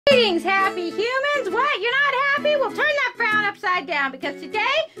Greetings, happy humans! What? You're not happy? Well, turn that frown upside down because today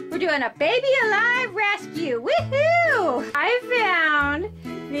we're doing a baby alive rescue. Woohoo! I found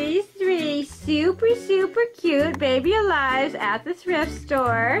these three super cute baby alives at the thrift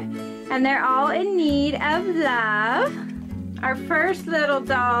store, and they're all in need of love. Our first little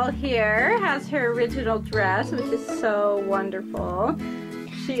doll here has her original dress, which is so wonderful.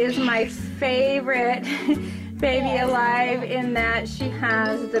 She is my favorite baby alive in that she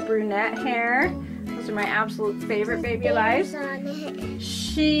has the brunette hair. Those are my absolute favorite baby alives.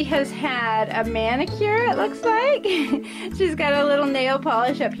 She has had a manicure, it looks like. She's got a little nail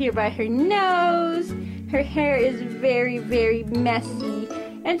polish up here by her nose. Her hair is very messy,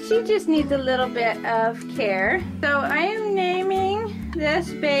 and she just needs a little bit of care. So I am naming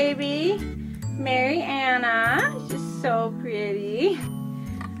this baby Mary Anna. She's so pretty.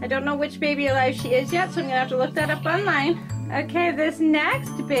 I don't know which baby alive she is yet, so I'm gonna have to look that up online. Okay, this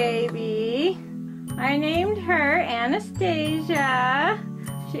next baby, I named her Anastasia.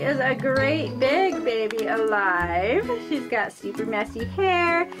 She is a great big baby alive. She's got super messy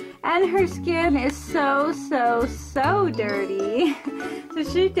hair, and her skin is so dirty. So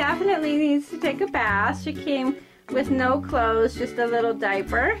she definitely needs to take a bath. She came with no clothes, just a little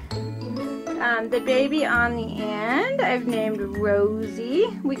diaper. The baby on the end, I've named Rosie.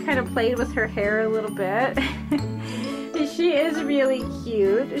 We kind of played with her hair a little bit. She is really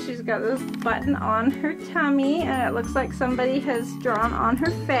cute. She's got this button on her tummy, and it looks like somebody has drawn on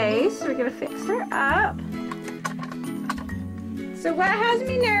her face. We're gonna fix her up. So what has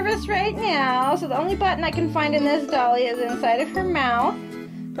me nervous right now, so the only button I can find in this dolly is inside of her mouth.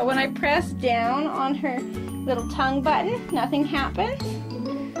 But when I press down on her little tongue button, nothing happens.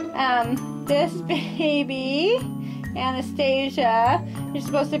 This baby, Anastasia, you're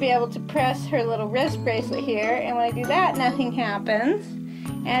supposed to be able to press her little wrist bracelet here, and when I do that, nothing happens.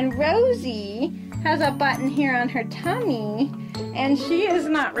 And Rosie has a button here on her tummy, and she is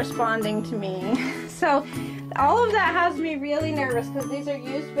not responding to me. So all of that has me really nervous because these are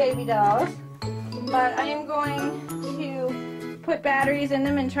used baby dolls. But I am going to put batteries in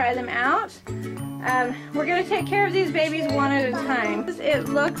them and try them out. We're going to take care of these babies one at a time. It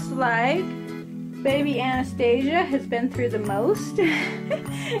looks like baby Anastasia has been through the most.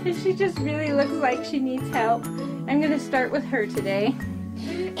 And she just really looks like she needs help. I'm going to start with her today.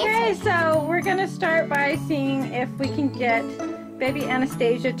 Okay, so we're going to start by seeing if we can get baby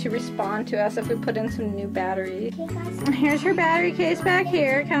Anastasia to respond to us if we put in some new batteries. Here's her battery case back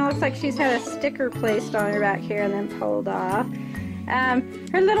here. It kind of looks like she's had a sticker placed on her back here and then pulled off.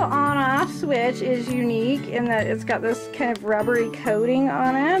 Her little on-off switch is unique in that it's got this kind of rubbery coating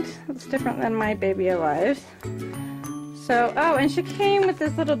on it. It's different than my baby alives. So, oh, and she came with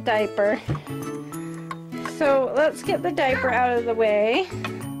this little diaper. So let's get the diaper out of the way.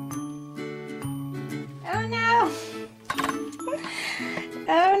 Oh no!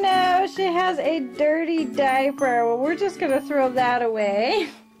 Oh no, she has a dirty diaper. Well, we're just gonna throw that away.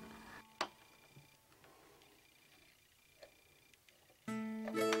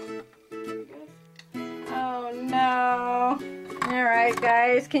 Oh no. Alright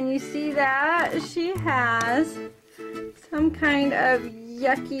guys, can you see that? She has some kind of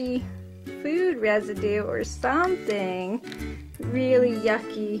yucky food residue or something really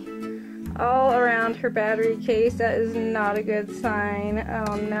yucky all around her battery case. That is not a good sign.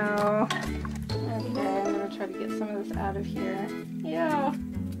 Oh no. Okay, I'm gonna try to get some of this out of here. Ew.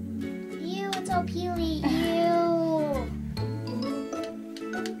 Ew, it's all peely. Ew.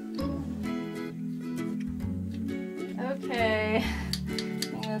 Okay,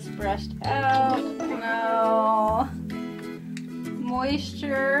 getting this brushed out. No.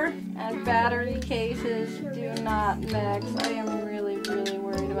 Moisture and battery cases do not mix. I am really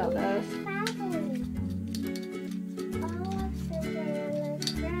worried about this.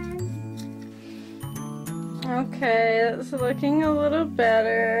 Okay, it's looking a little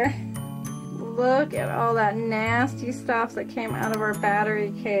better. Look at all that nasty stuff that came out of our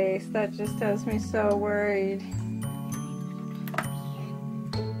battery case. That just has me so worried.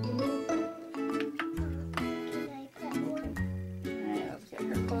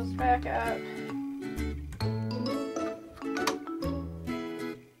 Back up.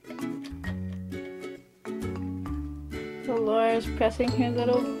 So Laura's pressing her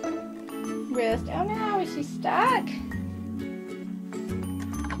little wrist. Oh no, is she stuck?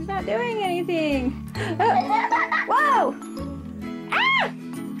 She's not doing anything. Oh. Whoa! Ah!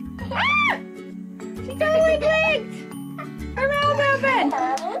 Ah! She totally blinked! Her mouth open!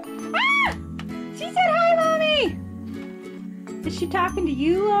 Ah! She said hi, Mommy! Is she talking to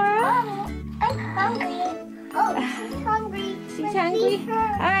you, Laura? Mommy, I'm hungry. Oh, she's hungry. She's hungry? Feed her.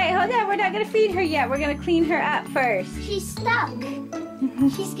 Alright, hold on. We're not going to feed her yet. We're going to clean her up first. She's stuck.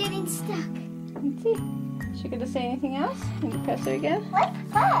 She's getting stuck. Let's see. Is she going to say anything else? Can you press her again? Let's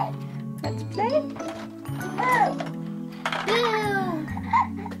play. Let's play.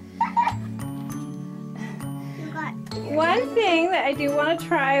 One thing that I do want to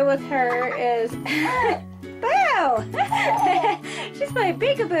try with her is Boo! She's playing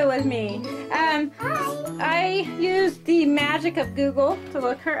peekaboo with me. I used the magic of Google to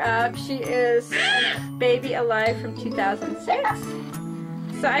look her up. She is Baby Alive from 2006.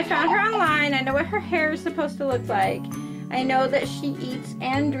 So I found her online. I know what her hair is supposed to look like. I know that she eats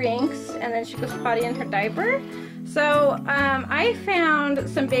and drinks, and then she goes potty in her diaper. So I found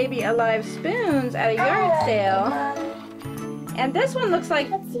some Baby Alive spoons at a yard sale. And this one looks like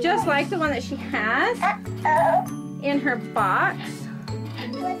just like the one that she has in her box.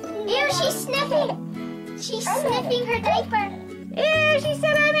 Ew, she's sniffing. She's sniffing her diaper. Ew, she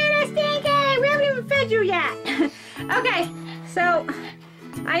said I made a stinky. We haven't even fed you yet. Okay, so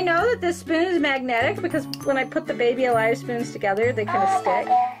I know that this spoon is magnetic because when I put the Baby Alive spoons together, they kind of stick.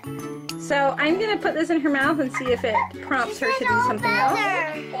 So I'm going to put this in her mouth and see if it prompts her to do something else.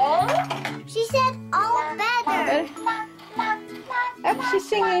 She said all better. Oh, she's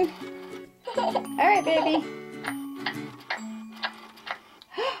singing. All right, baby.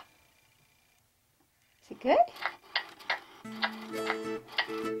 Is it good?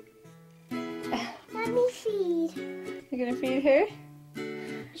 Let me feed. You're going to feed her?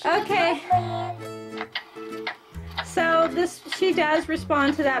 Okay. So she does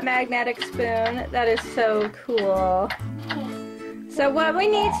respond to that magnetic spoon. That is so cool. So what we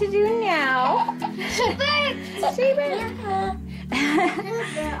need to do now... She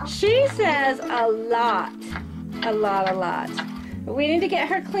She says a lot. We need to get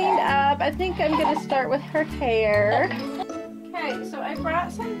her cleaned up. I think I'm going to start with her hair. Okay, so I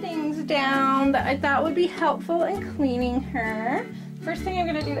brought some things down that I thought would be helpful in cleaning her. First thing I'm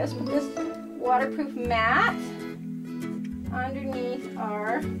going to do is put this waterproof mat underneath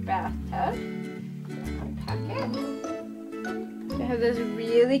our bathtub. Unpack it. I have this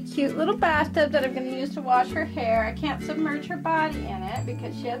really cute little bathtub that I'm going to use to wash her hair. I can't submerge her body in it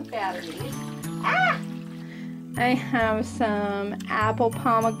because she has batteries. Ah! I have some apple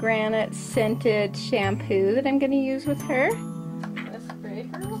pomegranate scented shampoo that I'm going to use with her. I'm going to spray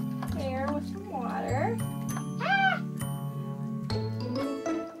her hair with some water. Ah!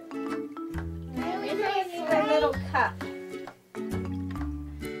 And we need a little cup.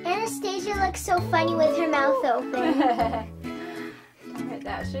 Anastasia looks so funny with her mouth open. Alright,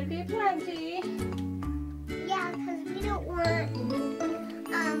 that should be plenty. Yeah, because we don't want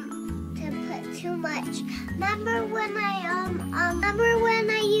to put too much. Remember when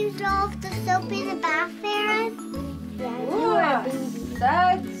I used all of the soap in the bath, Farron? Yeah, you were a baby.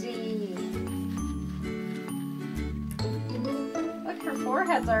 Sudsy. Look, her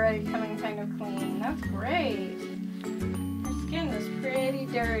forehead's already coming kind of clean. That's great. Her skin is pretty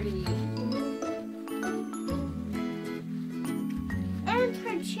dirty. And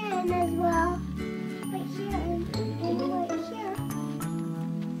her chin as well. Right here and right here.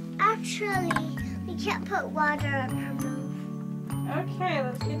 Actually, we can't put water on her mouth. Okay,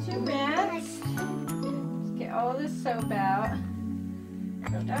 let's get you rinsed. Let's get all this soap out.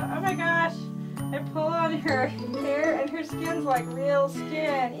 Oh my gosh. I pull on her hair and her skin's like real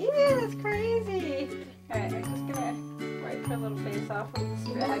skin. Ew, that's crazy. Alright, I'm just gonna wipe her little face off with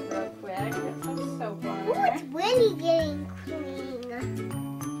this rag real quick. Get some soap on Ooh, her. it's really getting clean.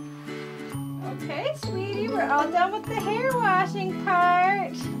 Okay, sweetie, we're all done with the hair washing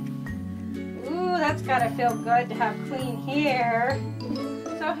part. Ooh, that's gotta feel good to have clean hair.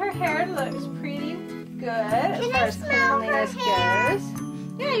 So her hair looks pretty good as far as cleanliness goes.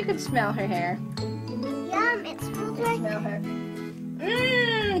 Yeah, you can smell her hair. Yum, it smells like... Smell her.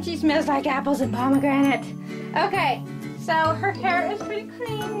 Mmm, she smells like apples and pomegranate. Okay, so her hair is pretty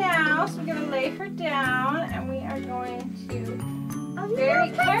clean now, so we're going to lay her down and we are going to very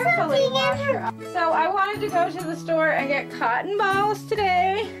carefully wash her up. So I wanted to go to the store and get cotton balls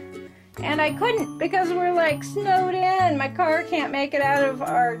today, and I couldn't because we're like snowed in. My car can't make it out of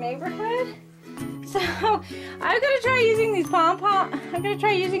our neighborhood. So I'm gonna try using these pom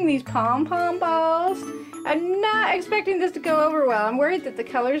pom balls. I'm not expecting this to go over well. I'm worried that the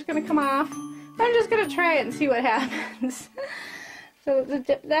color is gonna come off. But I'm just gonna try it and see what happens. So let's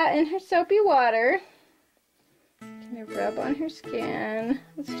dip that in her soapy water. Kind of rub on her skin.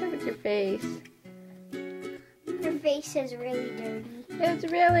 Let's start with your face. Your face is really dirty. It's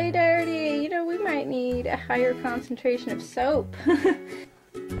really dirty. You know, we might need a higher concentration of soap.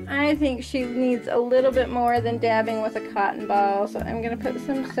 I think she needs a little bit more than dabbing with a cotton ball, so I'm going to put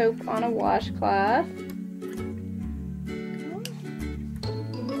some soap on a washcloth.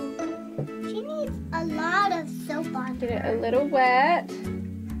 She needs a lot of soap on Get it her. a little wet.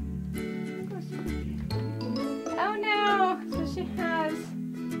 Oh no! So she has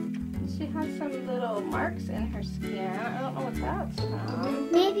some little marks in her skin. I don't know what that's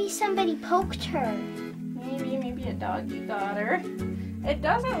from. Maybe somebody poked her. Maybe a doggy got her. It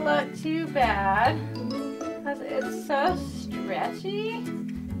doesn't look too bad because it's so stretchy.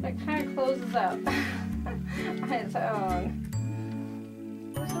 It kind of closes up on its own.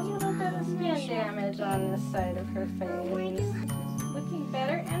 There's a little bit of skin damage on this side of her face. It's looking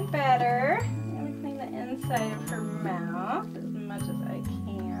better and better. I'm going to clean the inside of her mouth as much as I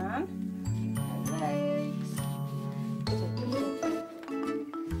can. Her legs.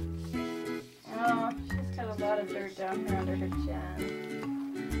 Oh, she's got a lot of dirt down here under her chin.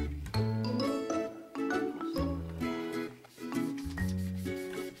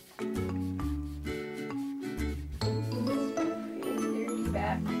 Pretty dirty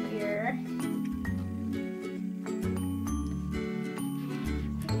back here.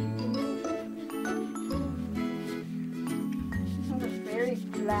 There's a very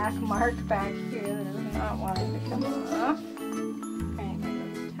black mark back here that is not wanting to come off.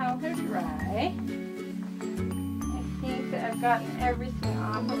 Let's towel her dry. I think that I've gotten everything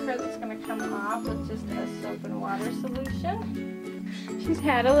off of her that's going to come off with just a soap and water solution. She's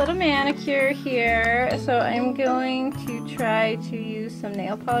had a little manicure here, so I'm going to try to use some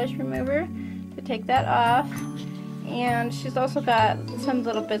nail polish remover to take that off. And she's also got some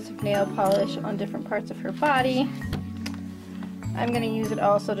little bits of nail polish on different parts of her body. I'm going to use it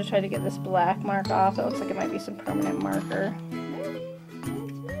also to try to get this black mark off. It looks like it might be some permanent marker.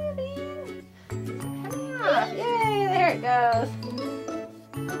 Yay, there it goes.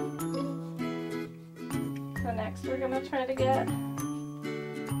 So next we're going to try to get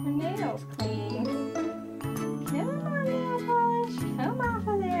her nails clean. Come on, nail polish. Come off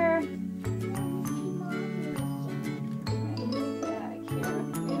of there. Back here with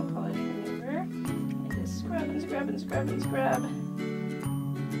the nail polish remover. And just scrub and scrub and scrub and scrub.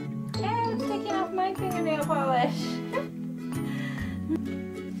 And it's taking off my fingernail polish.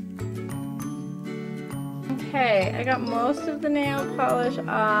 Okay, I got most of the nail polish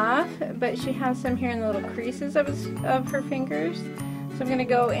off, but she has some here in the little creases of her fingers. So I'm going to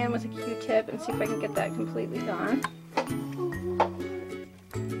go in with a Q-tip and see if I can get that completely gone.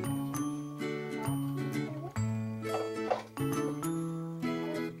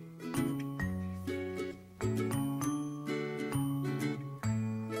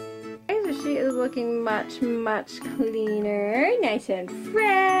 Okay, so she is looking much, much cleaner, nice and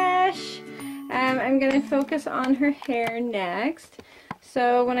fresh. I'm going to focus on her hair next.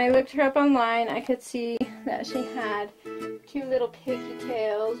 So when I looked her up online, I could see that she had two little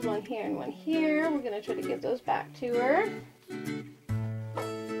pigtails, one here and one here. We're going to try to give those back to her.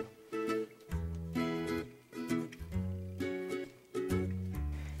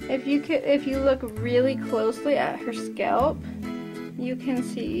 If you look really closely at her scalp, you can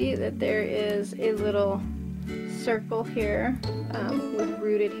see that there is a little circle here with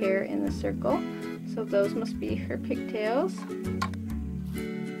rooted hair in the circle. So those must be her pigtails.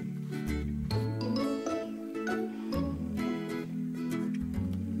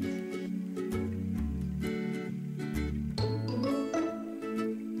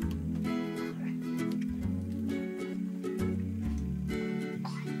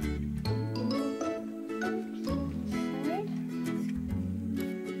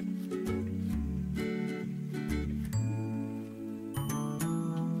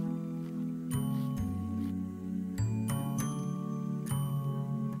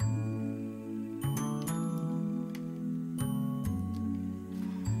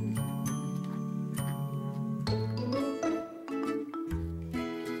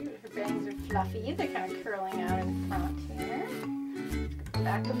 Fluffy. They're kind of curling out in front here. Let's get the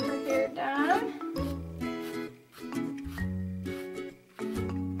back of her hair done.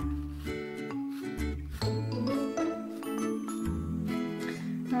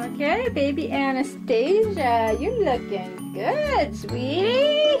 Okay, baby Anastasia, you're looking good,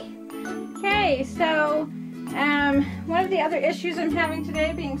 sweetie. Okay, so one of the other issues I'm having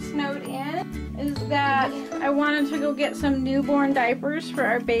today, being snowed in, is that I wanted to go get some newborn diapers for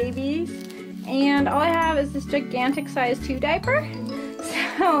our babies. And all I have is this gigantic size 2 diaper.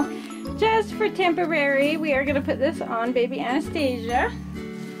 So just for temporary, we are going to put this on baby Anastasia.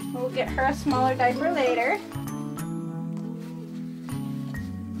 We'll get her a smaller diaper later.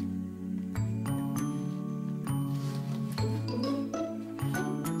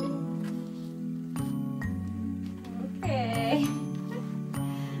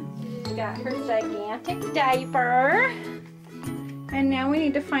 She's got her gigantic diaper. And now we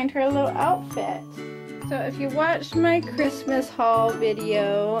need to find her a little outfit. So if you watched my Christmas haul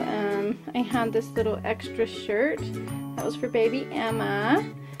video, I had this little extra shirt. That was for baby Emma.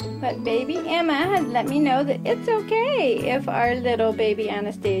 But baby Emma had let me know that it's okay if our little baby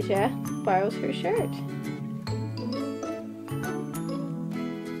Anastasia borrows her shirt.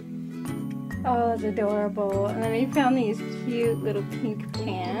 Oh, it's adorable. And then we found these cute little pink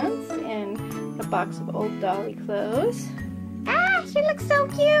pants and a box of old dolly clothes. Ah, she looks so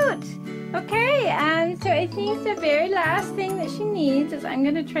cute! Okay, so I think the very last thing that she needs is I'm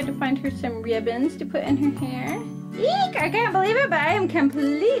going to try to find her some ribbons to put in her hair. Eek! I can't believe it, but I am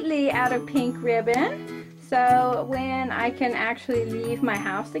completely out of pink ribbon. So when I can actually leave my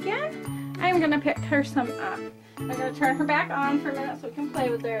house again, I'm going to pick her some up. I'm going to turn her back on for a minute so we can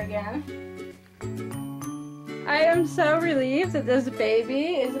play with her again. I am so relieved that this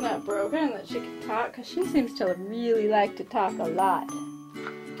baby is not broken and that she can talk, because she seems to really like to talk a lot.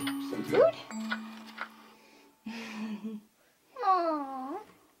 Some food? Aww.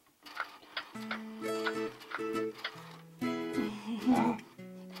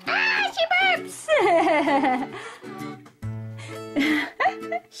 Ah, she burps!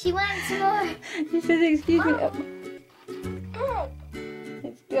 She wants more. She says, excuse me. Oh.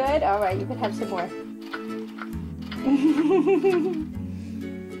 It's good? Alright, you can have some more.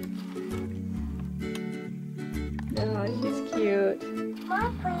 Oh, she's cute.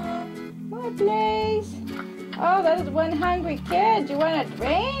 More, please. More, please. Oh, that is one hungry kid. You want a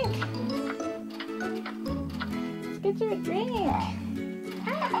drink? Let's get you a drink.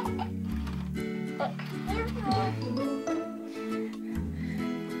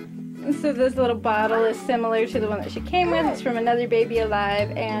 So this little bottle is similar to the one that she came with. It's from Another Baby Alive,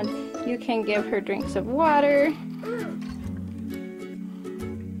 and you can give her drinks of water.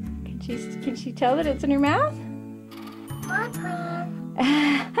 Can she tell that it's in her mouth?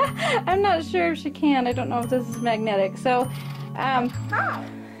 I'm not sure if she can. I don't know if this is magnetic. So,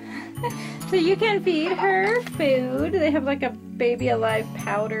 so you can feed her food. They have like a Baby Alive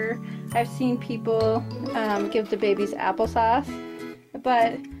powder. I've seen people give the babies applesauce,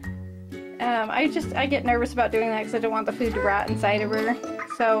 but I get nervous about doing that because I don't want the food to rot inside of her.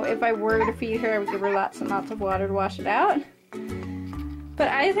 So if I were to feed her, I would give her lots and lots of water to wash it out. But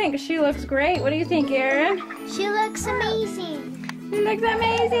I think she looks great. What do you think, Erin? She looks amazing. She looks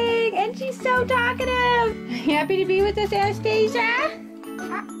amazing, and she's so talkative. Happy to be with us, Anastasia?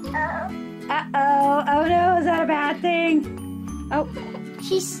 Uh-oh. Uh-oh. Oh no, is that a bad thing? Oh.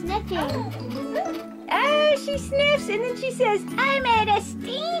 She's sniffing. Oh, she sniffs, and then she says, I made a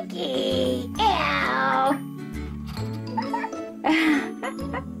stinky. Ew.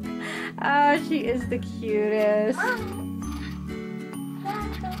 Oh, she is the cutest.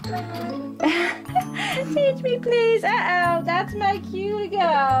 Change me, please. Uh-oh, that's my cue to go.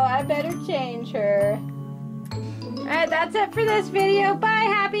 I better change her. Alright, that's it for this video. Bye,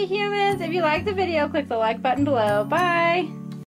 happy humans. If you like the video, click the like button below. Bye.